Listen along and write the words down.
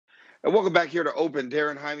And welcome back here to Open.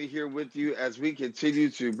 Daren Jaime here with you as we continue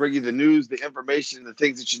to bring you the news, the information, the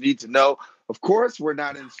things that you need to know. Of course, we're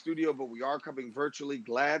not in studio, but we are coming virtually.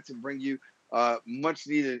 Glad to bring you much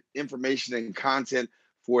needed information and content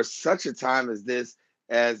for such a time as this,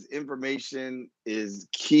 as information is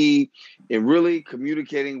key in really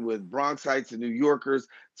communicating with Bronxites and New Yorkers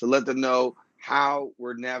to let them know how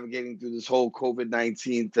we're navigating through this whole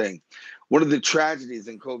COVID-19 thing. One of the tragedies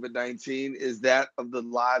in COVID-19 is that of the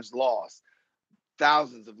lives lost,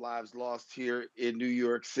 thousands of lives lost here in New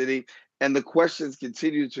York City. And the questions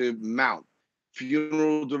continue to mount.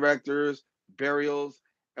 Funeral directors, burials,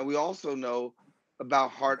 and we also know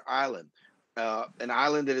about Hart Island, an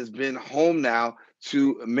island that has been home now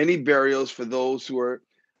to many burials for those who are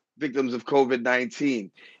victims of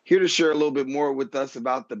COVID-19. Here to share a little bit more with us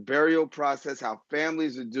about the burial process, how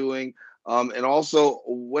families are doing, and also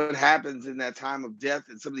what happens in that time of death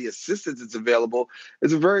and some of the assistance that's available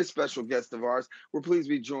is a very special guest of ours. We're pleased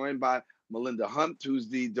to be joined by Melina Hunt, who's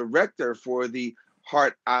the director for the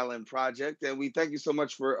Hart Island Project. And we thank you so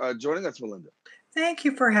much for joining us, Melina. Thank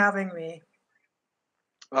you for having me.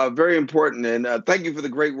 Very important. And thank you for the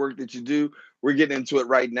great work that you do. We're getting into it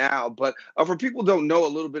right now. But for people who don't know a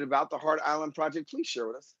little bit about the Hart Island Project, please share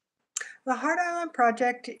with us. The Hart Island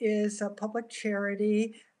Project is a public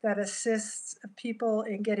charity that assists people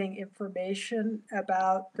in getting information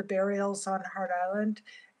about the burials on Hart Island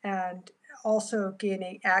and also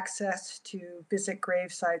gaining access to visit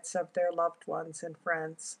grave sites of their loved ones and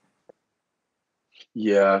friends.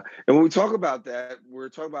 Yeah. And when we talk about that, we're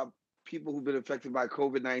talking about people who've been affected by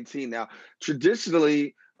COVID-19. Now,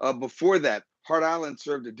 traditionally, before that, Hart Island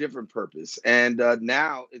served a different purpose. And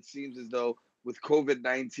now it seems as though with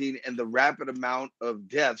COVID-19 and the rapid amount of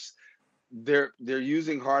deaths, they're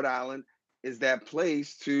using Hart Island as that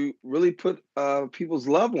place to really put people's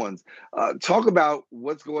loved ones. Talk about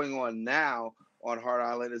what's going on now on Hart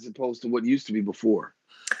Island as opposed to what used to be before.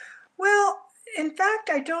 Well, in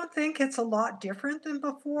fact, I don't think it's a lot different than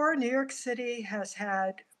before. New York City has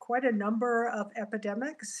had quite a number of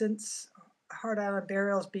epidemics since Hart Island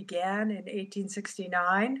burials began in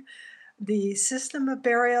 1869. The system of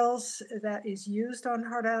burials that is used on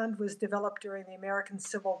Hart Island was developed during the American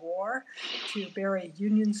Civil War to bury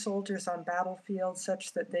Union soldiers on battlefields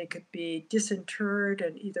such that they could be disinterred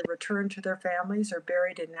and either returned to their families or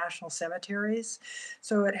buried in national cemeteries.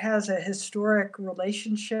 So it has a historic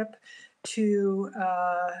relationship to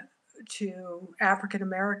African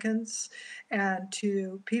Americans and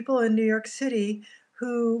to people in New York City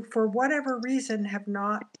who, for whatever reason,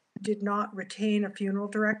 did not retain a funeral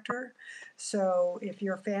director. So if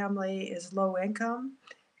your family is low income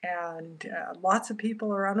and lots of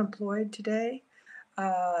people are unemployed today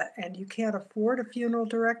and you can't afford a funeral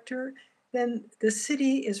director, then the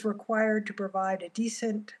city is required to provide a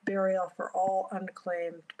decent burial for all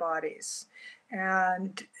unclaimed bodies.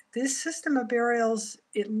 And this system of burials,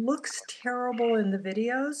 it looks terrible in the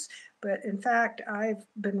videos, but in fact, I've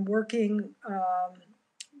been working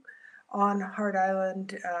on Hart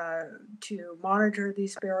Island to monitor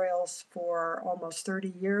these burials for almost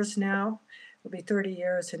 30 years now. It'll be 30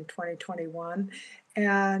 years in 2021.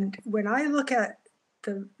 And when I look at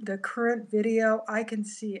the current video, I can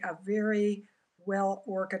see a very well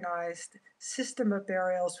organized system of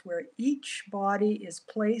burials where each body is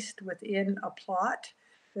placed within a plot.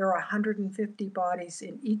 There are 150 bodies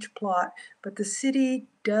in each plot, but the city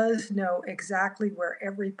does know exactly where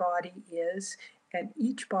every body is, and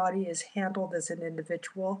each body is handled as an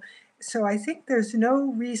individual. So I think there's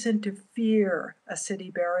no reason to fear a city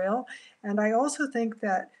burial. And I also think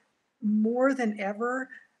that more than ever,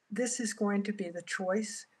 this is going to be the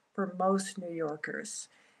choice for most New Yorkers.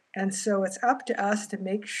 And so it's up to us to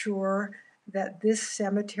make sure that this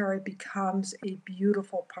cemetery becomes a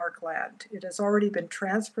beautiful parkland. It has already been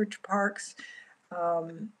transferred to parks.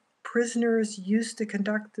 Prisoners used to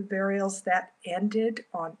conduct the burials that ended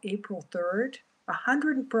on April 3rd.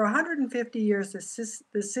 For 150 years,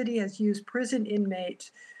 the city has used prison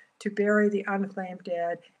inmates to bury the unclaimed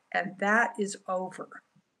dead, and that is over.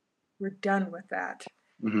 We're done with that.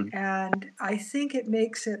 Mm-hmm. And I think it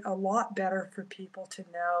makes it a lot better for people to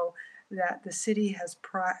know that the city has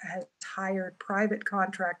hired private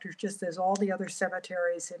contractors, just as all the other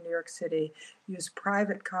cemeteries in New York City use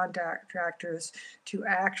private contractors to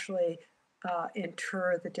actually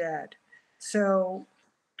inter the dead. So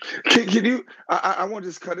can you, I want to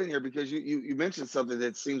just cut in here because you mentioned something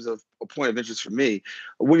that seems a point of interest for me.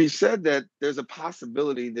 When you said that there's a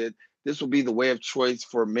possibility that this will be the way of choice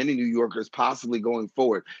for many New Yorkers possibly going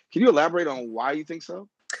forward. Can you elaborate on why you think so?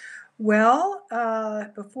 Well,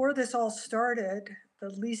 before this all started, the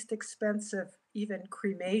least expensive even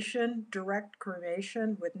cremation, direct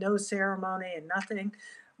cremation with no ceremony and nothing,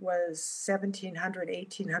 was $1,700,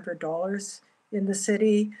 $1,800 in the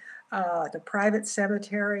city. The private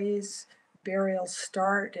cemeteries, burials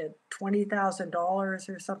start at $20,000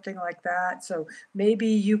 or something like that. So maybe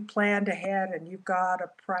you've planned ahead and you've got a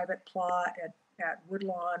private plot at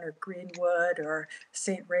Woodlawn or Greenwood or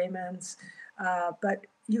St. Raymond's. But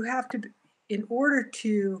you have to, in order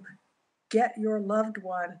to get your loved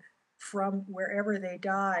one from wherever they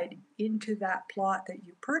died into that plot that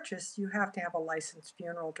you purchased, you have to have a licensed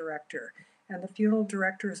funeral director. And the funeral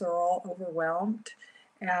directors are all overwhelmed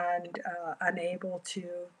and unable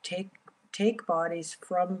to take bodies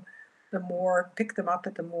from the morgue, pick them up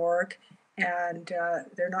at the morgue, and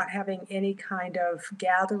they're not having any kind of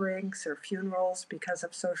gatherings or funerals because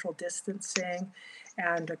of social distancing,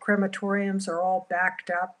 and the crematoriums are all backed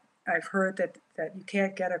up. I've heard that you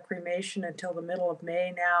can't get a cremation until the middle of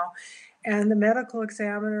May now, and the medical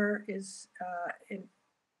examiner is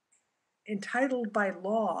entitled by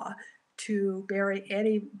law to bury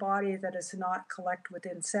any body that is not collected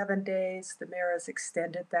within 7 days. The mayor has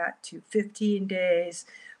extended that to 15 days.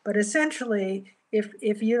 But essentially,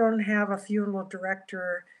 if you don't have a funeral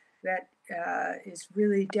director that is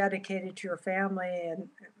really dedicated to your family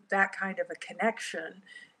and that kind of a connection,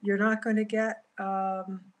 you're not going to get a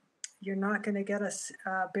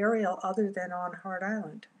burial other than on Hart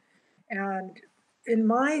Island. And in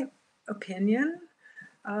my opinion,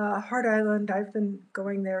 Hart Island, I've been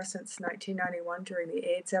going there since 1991 during the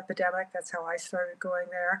AIDS epidemic. That's how I started going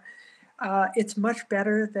there. It's much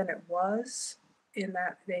better than it was in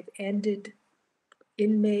that they've ended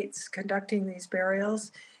inmates conducting these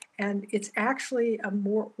burials. And it's actually a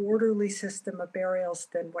more orderly system of burials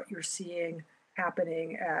than what you're seeing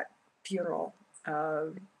happening at funeral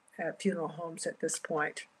homes at this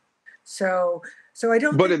point. So I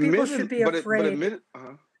don't think people should be afraid.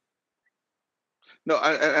 No,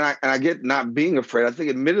 and I get not being afraid. I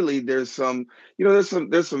think admittedly there's some,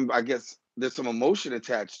 I guess there's some emotion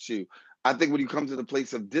attached to. I think when you come to the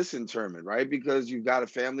place of disinterment, right? Because you've got a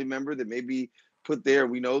family member that may be put there.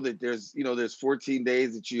 We know that there's 14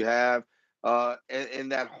 days that you have,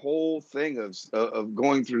 and that whole thing of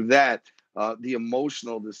going through that, the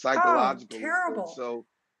emotional, the psychological load. Terrible. So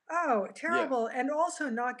Oh, yeah. terrible. And also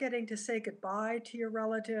not getting to say goodbye to your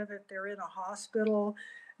relative if they're in a hospital,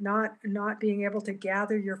 not being able to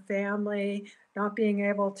gather your family, not being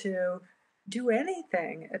able to do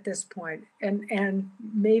anything at this point. And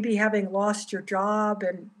maybe having lost your job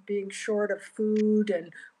and being short of food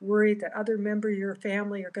and worried that other members of your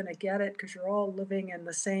family are going to get it because you're all living in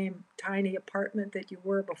the same tiny apartment that you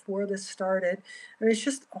were before this started. I mean, it's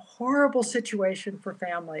just a horrible situation for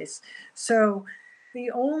families. So it's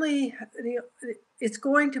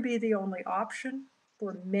going to be the only option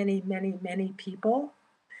for many, many, many people.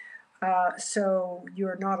 So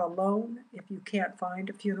you're not alone if you can't find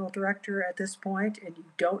a funeral director at this point and you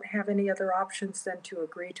don't have any other options than to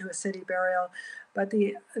agree to a city burial. But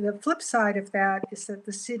the flip side of that is that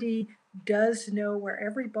the city does know where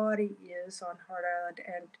everybody is on Hart Island,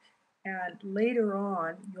 and later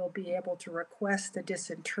on you'll be able to request a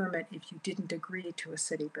disinterment if you didn't agree to a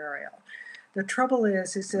city burial. The trouble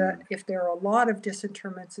is that if there are a lot of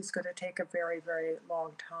disinterments, it's going to take a very, very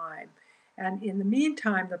long time. And in the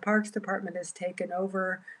meantime, the Parks Department has taken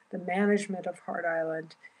over the management of Hart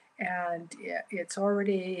Island, and it's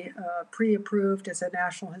already pre-approved as a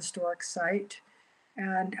National Historic Site.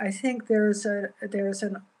 And I think there's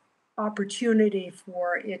an opportunity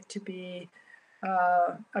for it to be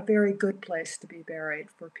a very good place to be buried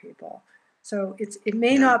for people. So it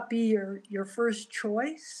may not be your first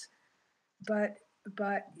choice, but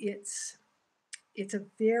it's a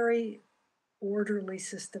very orderly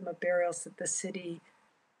system of burials that the city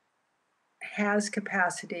has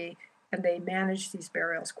capacity, and they manage these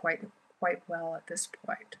burials quite well at this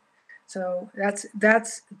point. So that's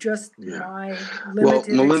just my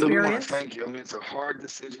limited Melinda, we want to experience. thank you. I mean, it's a hard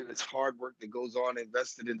decision. It's hard work that goes on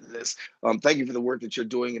invested into this. Thank you for the work that you're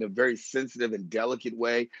doing in a very sensitive and delicate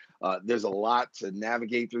way. There's a lot to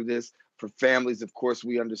navigate through this. For families, of course,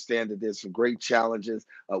 we understand that there's some great challenges.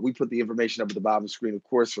 We put the information up at the bottom of the screen, of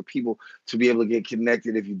course, for people to be able to get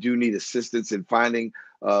connected. If you do need assistance in finding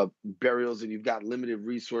burials and you've got limited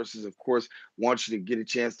resources, of course, want you to get a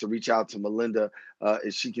chance to reach out to Melinda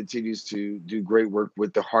as she continues to do great work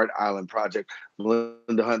with the Hart Island Project.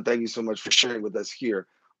 Melina Hunt, thank you so much for sharing with us here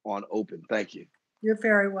on Open. Thank you. You're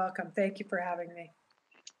very welcome. Thank you for having me.